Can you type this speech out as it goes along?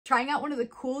trying out one of the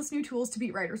coolest new tools to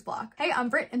beat writer's block. Hey, I'm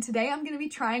Britt, and today I'm going to be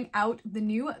trying out the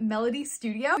new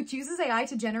MelodyStudio, which uses AI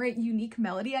to generate unique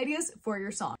melody ideas for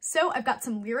your song. So I've got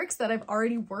some lyrics that I've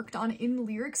already worked on in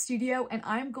MelodyStudio, and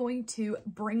I'm going to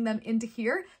bring them into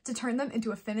here to turn them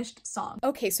into a finished song.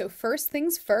 Okay, so first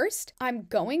things first, I'm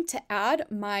going to add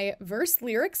my verse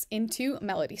lyrics into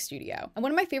MelodyStudio. And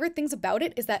one of my favorite things about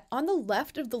it is that on the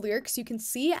left of the lyrics, you can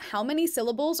see how many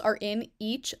syllables are in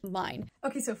each line.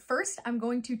 Okay, so first I'm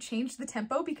going to change the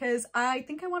tempo because I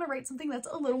think I want to write something that's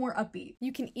a little more upbeat.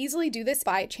 You can easily do this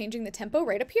by changing the tempo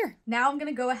right up here. Now I'm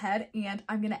going to go ahead and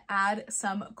I'm going to add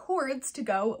some chords to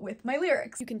go with my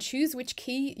lyrics. You can choose which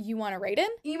key you want to write in.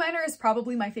 E minor is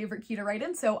probably my favorite key to write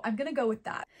in, so I'm going to go with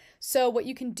that. So what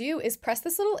you can do is press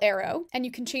this little arrow and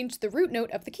you can change the root note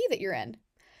of the key that you're in.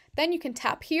 Then you can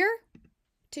tap here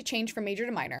to change from major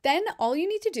to minor. Then all you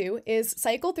need to do is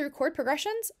cycle through chord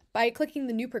progressions by clicking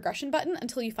the new progression button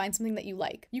until you find something that you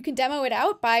like. You can demo it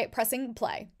out by pressing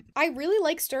play. I really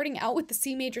like starting out with the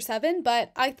C major 7,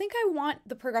 but I think I want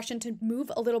the progression to move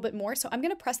a little bit more, so I'm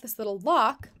gonna press this little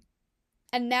lock.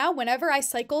 And now whenever I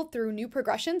cycle through new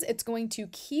progressions, it's going to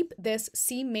keep this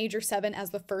C major 7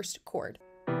 as the first chord.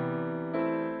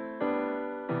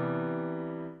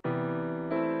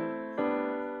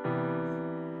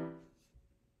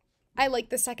 I like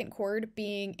the second chord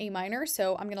being A minor,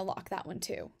 so I'm gonna lock that one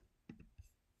too.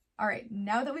 All right,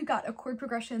 now that we've got a chord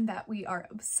progression that we are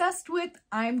obsessed with,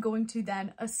 I'm going to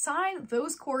then assign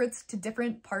those chords to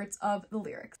different parts of the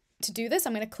lyrics. To do this,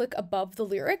 I'm gonna click above the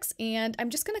lyrics and I'm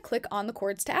just gonna click on the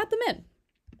chords to add them in.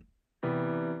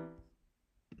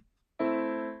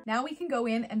 Now we can go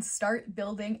in and start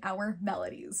building our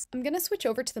melodies. I'm gonna switch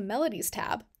over to the Melodies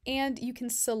tab and you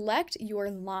can select your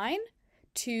line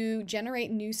to generate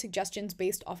new suggestions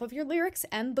based off of your lyrics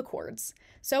and the chords.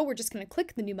 So we're just going to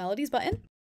click the new Melodies button.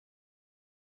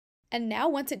 And now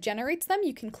once it generates them,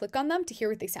 you can click on them to hear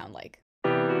what they sound like.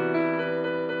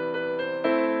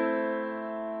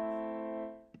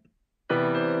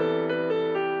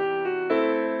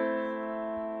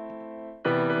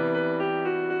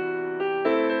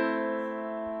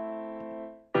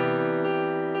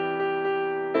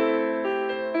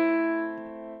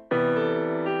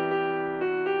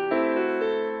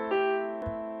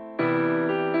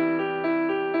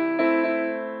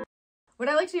 What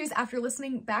I like to do is after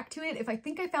listening back to it, if I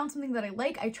think I found something that I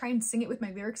like, I try and sing it with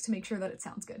my lyrics to make sure that it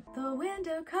sounds good. The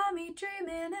window caught me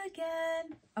dreaming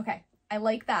again. Okay, I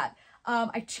like that.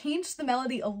 I changed the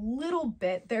melody a little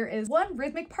bit. There is one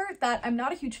rhythmic part that I'm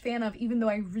not a huge fan of, even though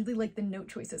I really like the note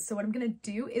choices. So what I'm gonna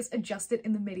do is adjust it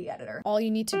in the MIDI editor. All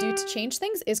you need to do to change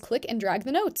things is click and drag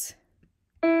the notes.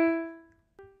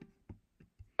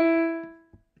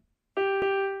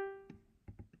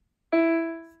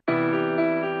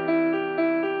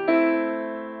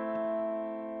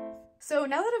 So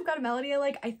now that I've got a melody I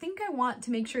like, I think I want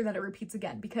to make sure that it repeats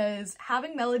again because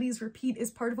having melodies repeat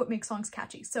is part of what makes songs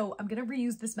catchy. So I'm gonna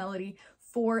reuse this melody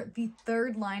for the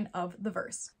third line of the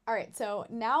verse. All right, so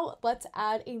now let's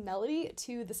add a melody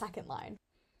to the second line.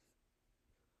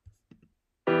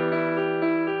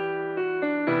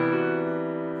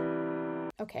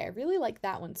 Okay, I really like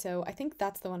that one, so I think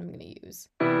that's the one I'm gonna use.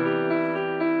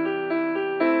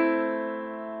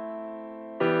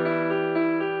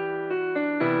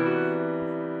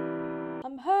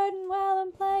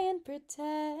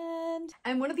 Pretend.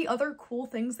 And one of the other cool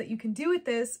things that you can do with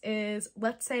this is,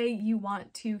 let's say you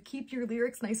want to keep your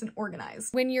lyrics nice and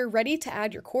organized. When you're ready to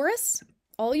add your chorus,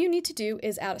 all you need to do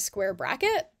is add a square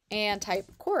bracket and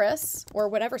type chorus or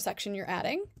whatever section you're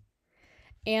adding,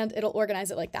 and it'll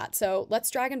organize it like that. So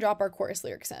let's drag and drop our chorus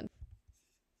lyrics in.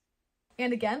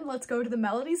 And again, let's go to the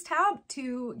Melodies tab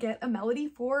to get a melody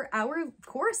for our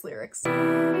chorus lyrics.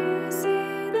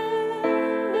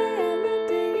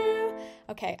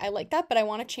 Okay, I like that, but I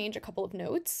want to change a couple of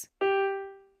notes.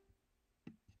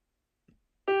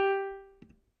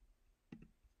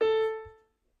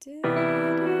 Did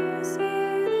you see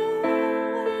the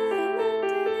way I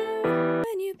looked at you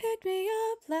when you picked me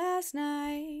up last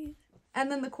night?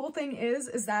 And then the cool thing is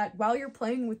that while you're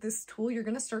playing with this tool, you're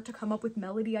going to start to come up with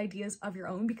melody ideas of your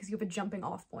own because you have a jumping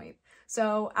off point.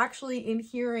 So actually in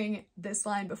hearing this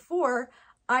line before,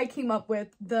 I came up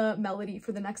with the melody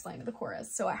for the next line of the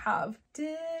chorus. So I have,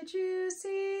 did you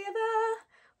see the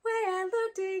way I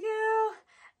looked at you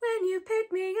when you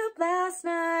picked me up last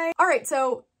night? All right,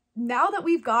 so now that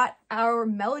we've got our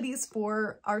melodies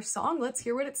for our song, let's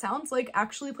hear what it sounds like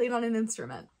actually played on an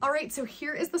instrument. All right, so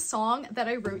here is the song that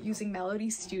I wrote using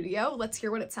MelodyStudio. Let's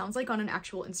hear what it sounds like on an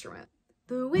actual instrument.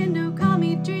 The window caught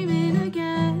me dreaming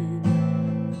again.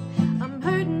 I'm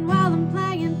hurting while I'm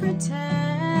playing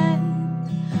pretend.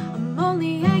 I'm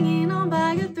only hanging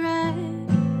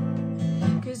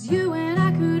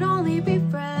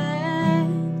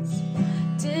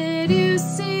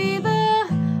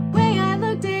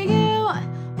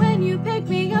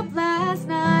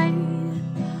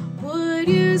Would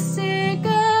you stick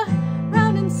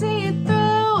around and see it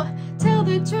through? Tell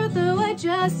the truth, though I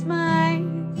just might.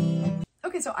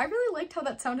 Okay, so I really liked how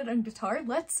that sounded on guitar.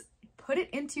 Let's put it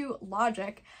into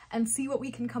Logic and see what we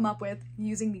can come up with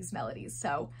using these melodies.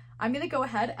 So I'm gonna go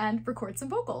ahead and record some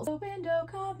vocals. The window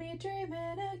caught me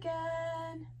dreaming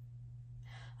again.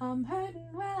 I'm hurting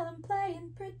while I'm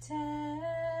playing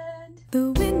pretend.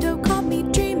 The window caught me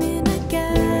dreaming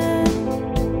again.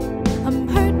 I'm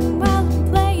hurting while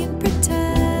I'm playing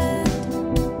pretend.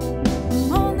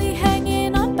 I'm only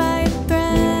hanging on by a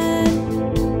thread.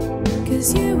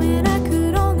 'Cause you and I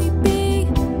could only be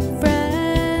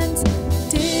friends.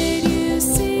 Did you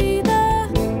see the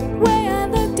way I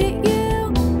looked at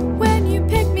you when you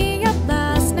picked me up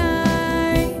last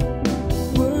night?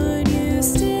 Would you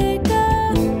stick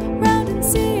around and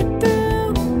see it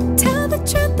through? Tell the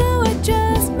truth, though I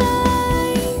just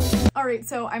might. Alright,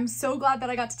 so I'm so glad that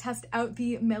I got to test out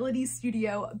the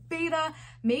MelodyStudio beta.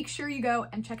 Make sure you go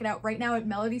and check it out right now at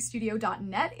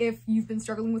melodystudio.net if you've been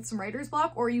struggling with some writer's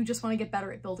block or you just want to get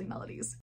better at building melodies.